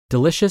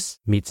Delicious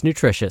meets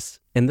nutritious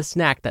in the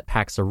snack that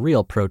packs a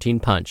real protein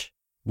punch.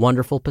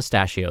 Wonderful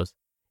Pistachios.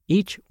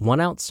 Each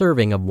 1-ounce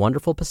serving of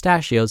Wonderful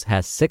Pistachios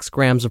has 6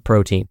 grams of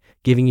protein,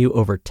 giving you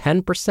over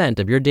 10%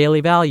 of your daily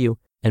value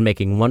and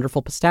making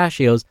Wonderful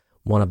Pistachios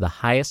one of the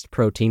highest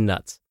protein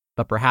nuts.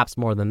 But perhaps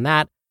more than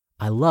that,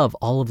 I love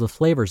all of the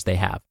flavors they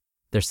have.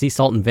 Their sea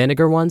salt and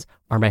vinegar ones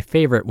are my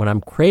favorite when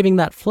I'm craving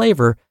that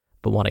flavor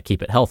but want to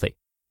keep it healthy.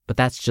 But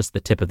that's just the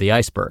tip of the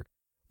iceberg.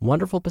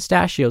 Wonderful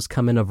Pistachios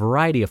come in a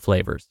variety of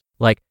flavors,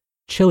 like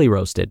chili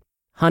roasted,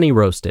 honey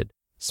roasted,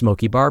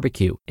 smoky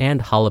barbecue,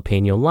 and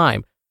jalapeno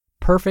lime,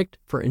 perfect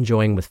for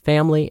enjoying with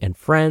family and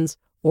friends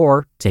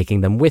or taking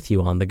them with you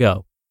on the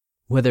go.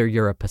 Whether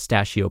you're a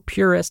pistachio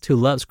purist who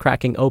loves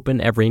cracking open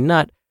every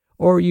nut,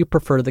 or you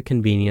prefer the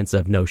convenience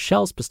of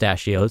no-shells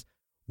pistachios,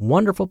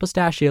 Wonderful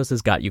Pistachios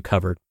has got you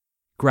covered.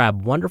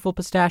 Grab Wonderful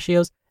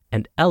Pistachios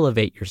and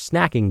elevate your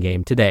snacking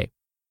game today.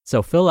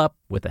 So fill up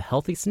with a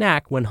healthy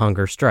snack when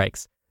hunger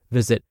strikes.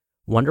 Visit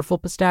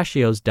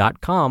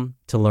wonderfulpistachios.com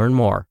to learn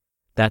more.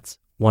 That's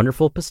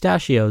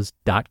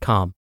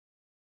wonderfulpistachios.com.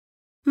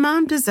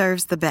 Mom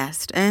deserves the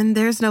best, and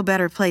there's no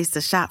better place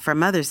to shop for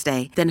Mother's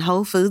Day than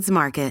Whole Foods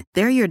Market.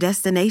 They're your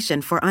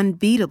destination for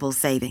unbeatable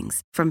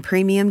savings, from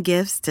premium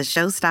gifts to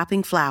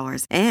show-stopping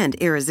flowers and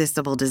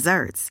irresistible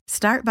desserts.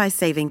 Start by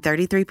saving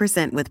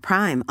 33% with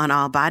Prime on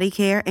all body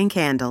care and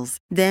candles.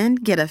 Then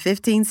get a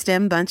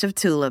 15-stem bunch of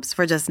tulips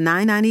for just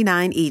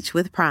 $9.99 each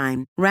with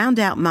Prime. Round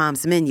out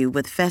Mom's menu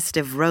with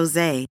festive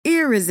rosé,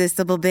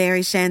 irresistible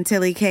berry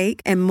chantilly cake,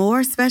 and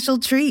more special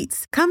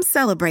treats. Come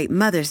celebrate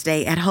Mother's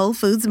Day at Whole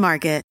Foods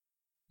Market.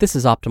 This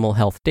is Optimal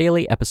Health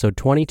Daily, episode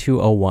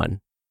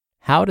 2201,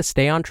 How to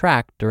Stay on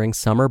Track During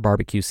Summer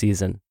Barbecue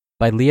Season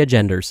by Leah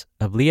Genders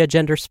of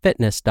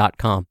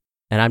leahgendersfitness.com.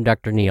 And I'm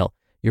Dr. Neil,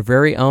 your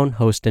very own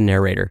host and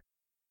narrator.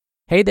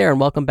 Hey there, and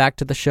welcome back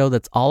to the show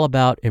that's all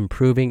about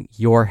improving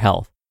your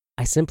health.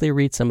 I simply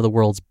read some of the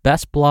world's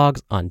best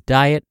blogs on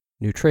diet,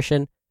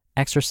 nutrition,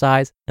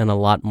 exercise, and a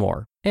lot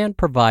more, and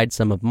provide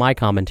some of my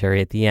commentary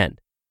at the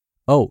end.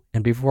 Oh,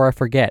 and before I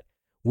forget,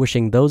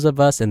 wishing those of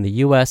us in the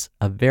U.S.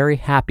 a very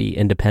happy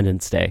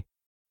Independence Day.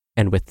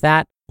 And with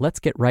that, let's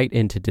get right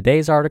into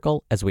today's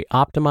article as we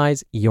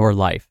optimize your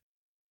life.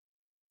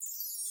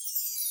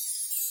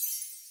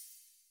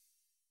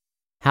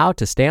 How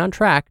to Stay on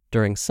Track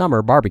During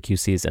Summer Barbecue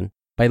Season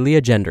by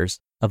Leah Genders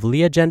of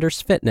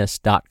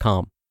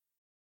leahgendersfitness.com.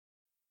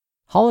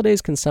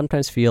 Holidays can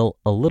sometimes feel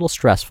a little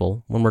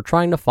stressful when we're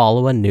trying to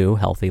follow a new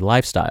healthy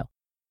lifestyle.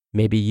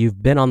 Maybe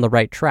you've been on the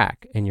right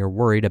track and you're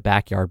worried a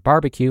backyard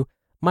barbecue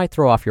might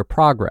throw off your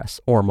progress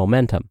or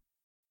momentum.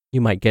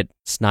 You might get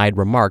snide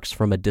remarks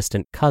from a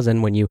distant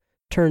cousin when you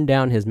turn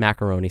down his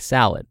macaroni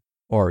salad,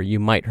 or you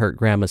might hurt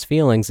grandma's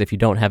feelings if you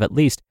don't have at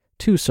least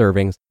 2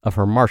 servings of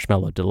her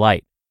marshmallow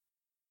delight.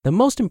 The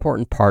most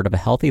important part of a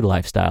healthy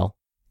lifestyle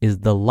is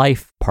the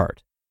life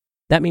part.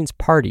 That means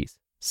parties,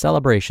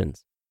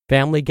 celebrations,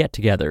 family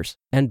get-togethers,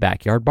 and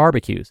backyard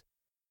barbecues.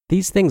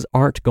 These things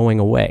aren't going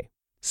away,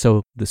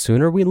 so the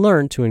sooner we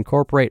learn to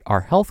incorporate our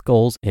health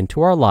goals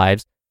into our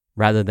lives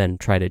rather than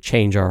try to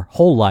change our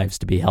whole lives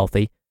to be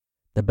healthy,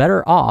 the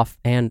better off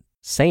and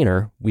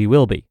saner we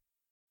will be.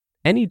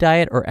 Any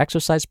diet or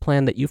exercise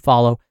plan that you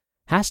follow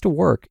has to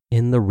work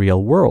in the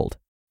real world.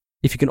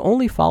 If you can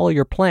only follow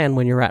your plan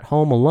when you're at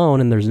home alone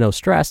and there's no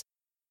stress,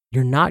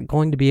 you're not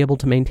going to be able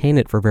to maintain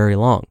it for very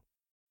long.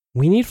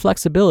 We need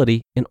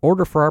flexibility in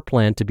order for our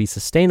plan to be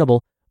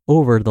sustainable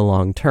over the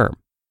long term.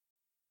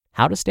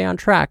 How to stay on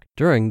track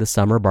during the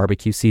summer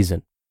barbecue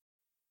season.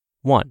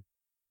 1.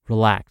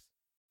 Relax.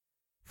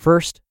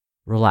 First,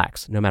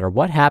 relax. No matter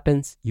what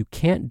happens, you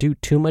can't do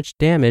too much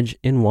damage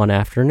in one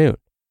afternoon.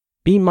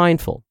 Be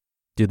mindful.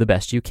 Do the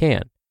best you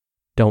can.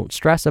 Don't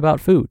stress about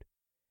food.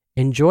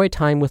 Enjoy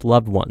time with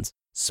loved ones.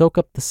 Soak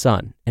up the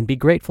sun and be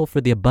grateful for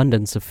the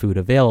abundance of food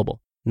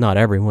available. Not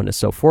everyone is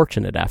so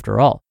fortunate after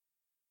all.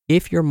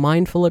 If you're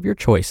mindful of your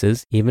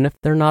choices, even if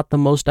they're not the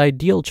most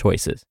ideal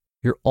choices,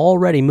 you're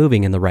already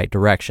moving in the right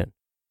direction.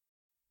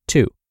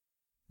 2.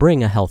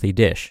 Bring a healthy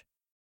dish.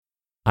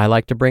 I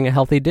like to bring a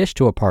healthy dish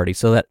to a party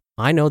so that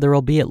I know there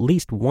will be at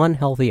least one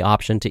healthy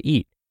option to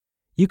eat.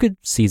 You could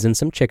season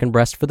some chicken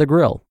breast for the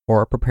grill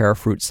or prepare a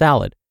fruit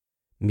salad.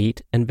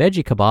 Meat and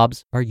veggie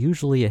kebabs are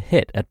usually a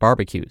hit at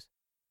barbecues.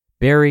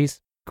 Berries,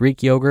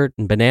 Greek yogurt,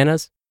 and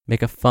bananas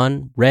make a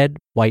fun red,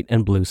 white,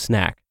 and blue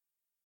snack.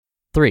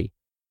 3.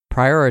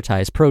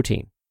 Prioritize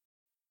protein.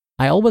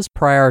 I always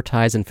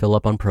prioritize and fill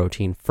up on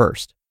protein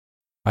first.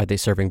 Are they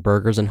serving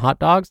burgers and hot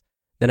dogs?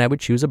 Then I would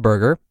choose a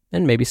burger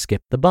and maybe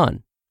skip the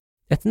bun.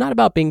 It's not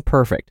about being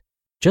perfect,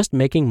 just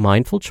making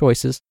mindful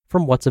choices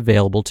from what's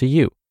available to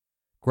you.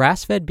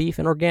 Grass-fed beef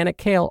and organic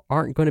kale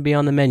aren't going to be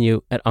on the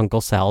menu at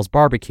Uncle Sal's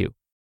barbecue.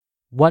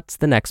 What's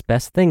the next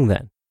best thing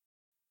then?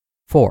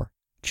 4.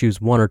 Choose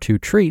 1 or 2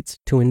 treats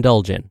to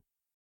indulge in.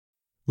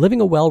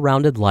 Living a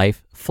well-rounded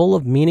life full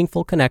of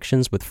meaningful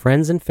connections with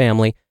friends and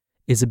family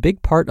is a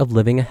big part of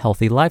living a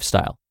healthy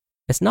lifestyle.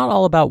 It's not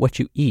all about what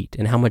you eat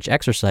and how much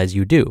exercise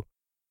you do.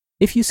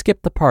 If you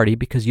skip the party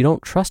because you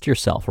don't trust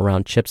yourself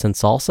around chips and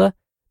salsa,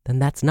 then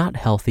that's not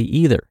healthy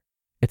either.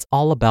 It's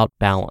all about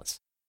balance.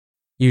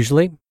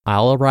 Usually,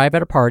 I'll arrive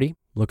at a party,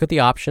 look at the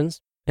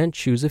options, and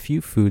choose a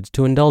few foods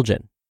to indulge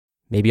in.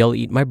 Maybe I'll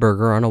eat my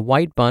burger on a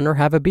white bun or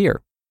have a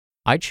beer.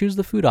 I choose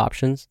the food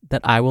options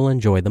that I will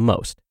enjoy the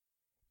most.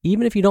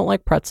 Even if you don't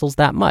like pretzels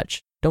that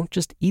much, don't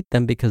just eat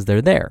them because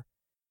they're there.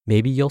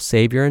 Maybe you'll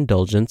save your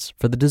indulgence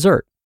for the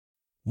dessert.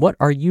 What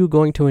are you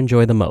going to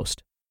enjoy the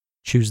most?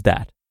 Choose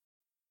that.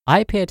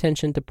 I pay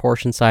attention to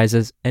portion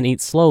sizes and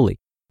eat slowly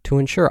to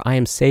ensure I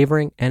am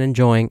savoring and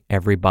enjoying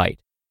every bite.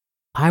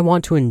 I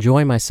want to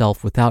enjoy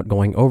myself without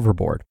going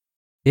overboard.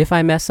 If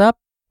I mess up,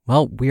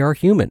 well, we are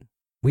human.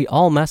 We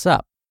all mess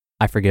up.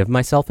 I forgive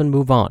myself and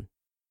move on.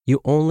 You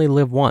only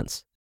live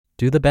once.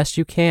 Do the best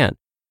you can.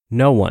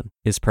 No one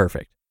is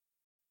perfect.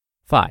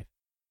 5.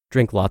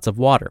 Drink lots of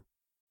water.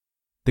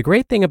 The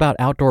great thing about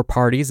outdoor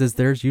parties is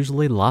there's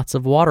usually lots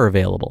of water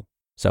available.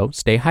 So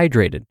stay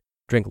hydrated,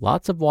 drink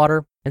lots of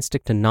water, and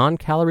stick to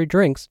non-calorie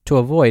drinks to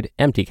avoid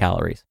empty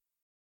calories.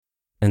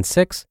 And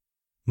 6.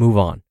 Move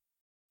on.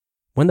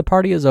 When the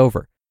party is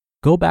over,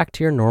 go back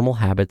to your normal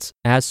habits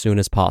as soon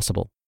as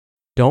possible.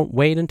 Don't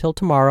wait until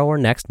tomorrow or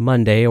next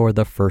Monday or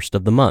the first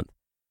of the month.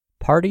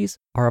 Parties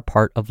are a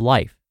part of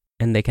life,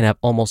 and they can have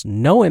almost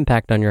no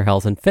impact on your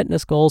health and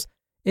fitness goals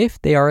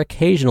if they are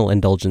occasional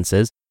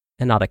indulgences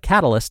and not a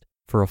catalyst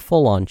for a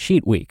full-on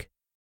cheat week.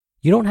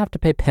 You don't have to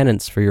pay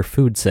penance for your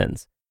food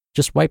sins.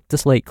 Just wipe the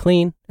slate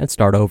clean and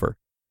start over.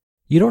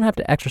 You don't have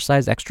to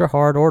exercise extra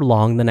hard or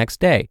long the next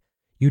day.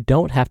 You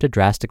don't have to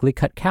drastically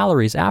cut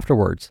calories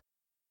afterwards.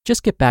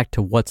 Just get back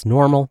to what's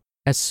normal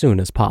as soon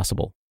as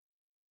possible.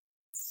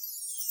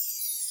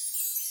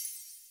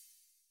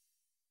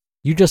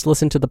 You just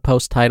listened to the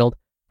post titled,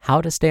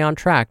 How to Stay on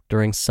Track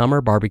During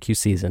Summer Barbecue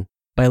Season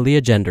by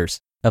Leah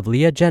Genders of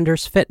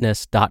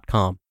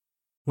leahgendersfitness.com.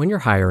 When you're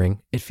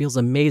hiring, it feels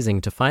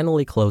amazing to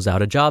finally close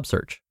out a job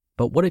search.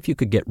 But what if you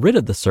could get rid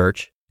of the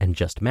search and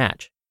just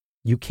match?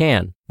 You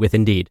can with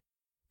Indeed.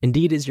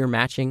 Indeed is your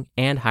matching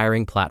and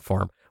hiring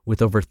platform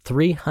with over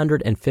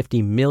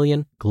 350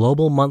 million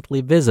global monthly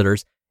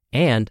visitors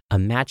and a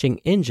matching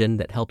engine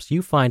that helps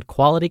you find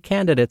quality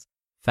candidates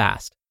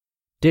fast.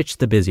 Ditch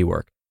the busy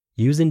work.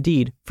 Use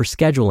Indeed for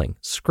scheduling,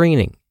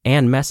 screening,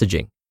 and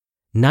messaging.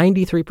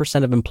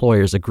 93% of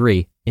employers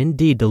agree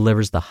Indeed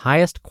delivers the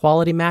highest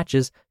quality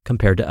matches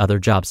compared to other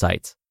job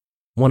sites.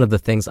 One of the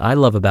things I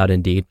love about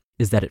Indeed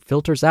is that it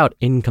filters out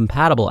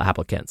incompatible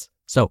applicants.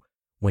 So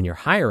when you're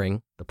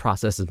hiring, the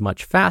process is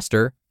much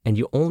faster and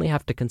you only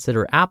have to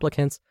consider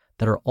applicants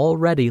that are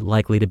already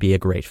likely to be a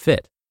great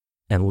fit.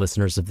 And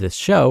listeners of this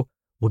show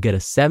will get a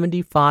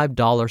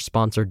 $75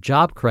 sponsored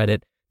job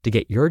credit to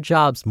get your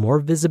jobs more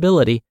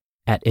visibility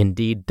at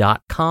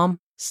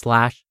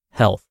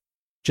Indeed.com/health.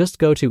 Just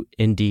go to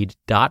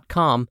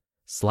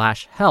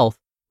Indeed.com/health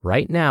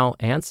right now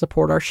and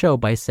support our show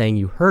by saying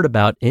you heard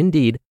about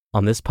Indeed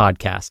on this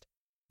podcast.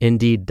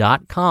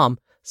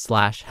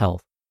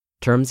 Indeed.com/health.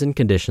 Terms and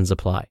conditions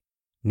apply.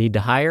 Need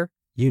to hire?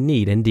 You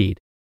need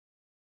Indeed.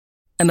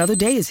 Another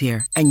day is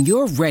here and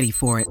you're ready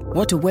for it.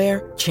 What to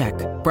wear? Check.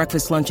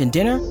 Breakfast, lunch, and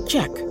dinner?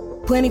 Check.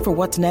 Planning for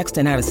what's next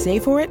and how to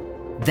save for it?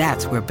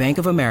 That's where Bank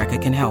of America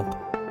can help.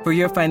 For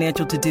your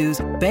financial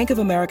to-dos, Bank of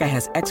America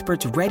has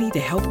experts ready to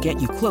help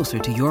get you closer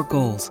to your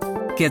goals.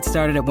 Get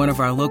started at one of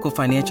our local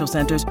financial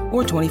centers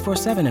or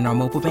 24/7 in our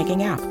mobile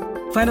banking app.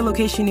 Find a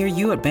location near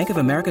you at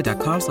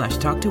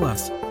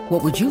bankofamerica.com/talktous.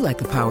 What would you like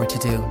the power to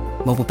do?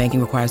 Mobile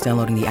banking requires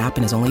downloading the app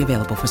and is only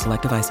available for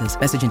select devices.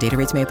 Message and data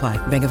rates may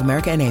apply. Bank of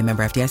America N.A.,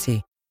 member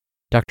FDIC.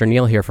 Dr.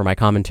 Neal here for my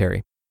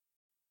commentary.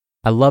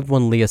 I loved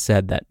when Leah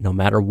said that no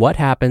matter what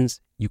happens,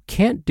 you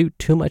can't do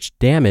too much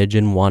damage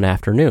in one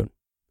afternoon.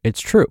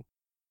 It's true.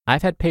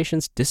 I've had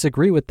patients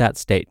disagree with that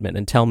statement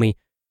and tell me,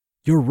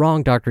 "You're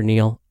wrong, Dr.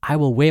 Neal. I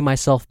will weigh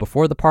myself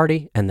before the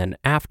party and then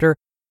after,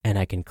 and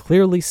I can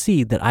clearly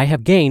see that I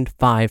have gained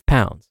 5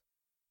 pounds.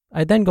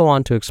 I then go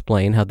on to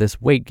explain how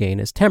this weight gain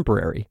is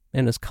temporary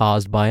and is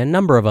caused by a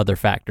number of other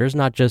factors,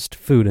 not just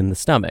food in the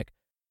stomach.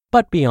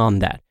 But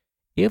beyond that,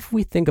 if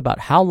we think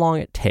about how long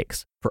it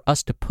takes for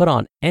us to put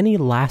on any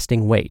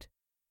lasting weight,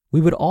 we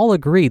would all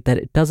agree that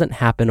it doesn't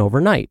happen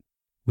overnight.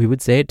 We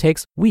would say it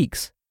takes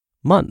weeks,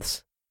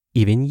 months,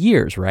 even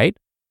years, right?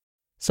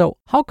 So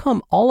how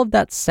come all of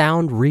that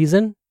sound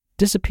reason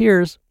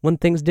disappears when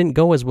things didn't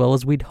go as well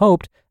as we'd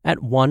hoped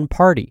at one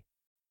party?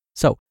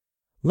 So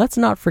let's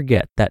not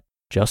forget that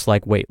just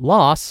like weight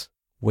loss,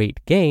 weight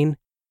gain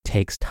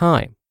takes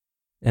time.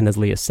 And as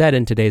Leah said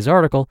in today's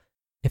article,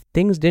 if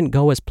things didn't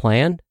go as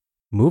planned,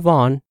 move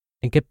on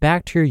and get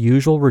back to your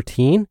usual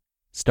routine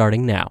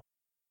starting now.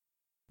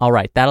 All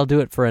right, that'll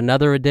do it for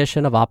another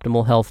edition of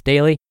Optimal Health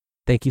Daily.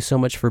 Thank you so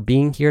much for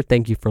being here.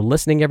 Thank you for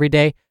listening every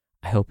day.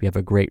 I hope you have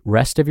a great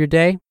rest of your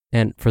day.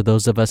 And for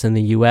those of us in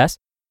the U.S.,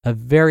 a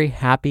very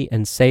happy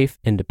and safe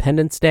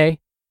Independence Day.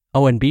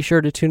 Oh, and be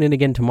sure to tune in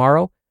again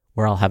tomorrow,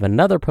 where I'll have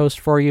another post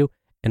for you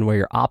and where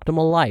your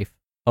optimal life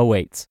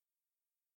awaits.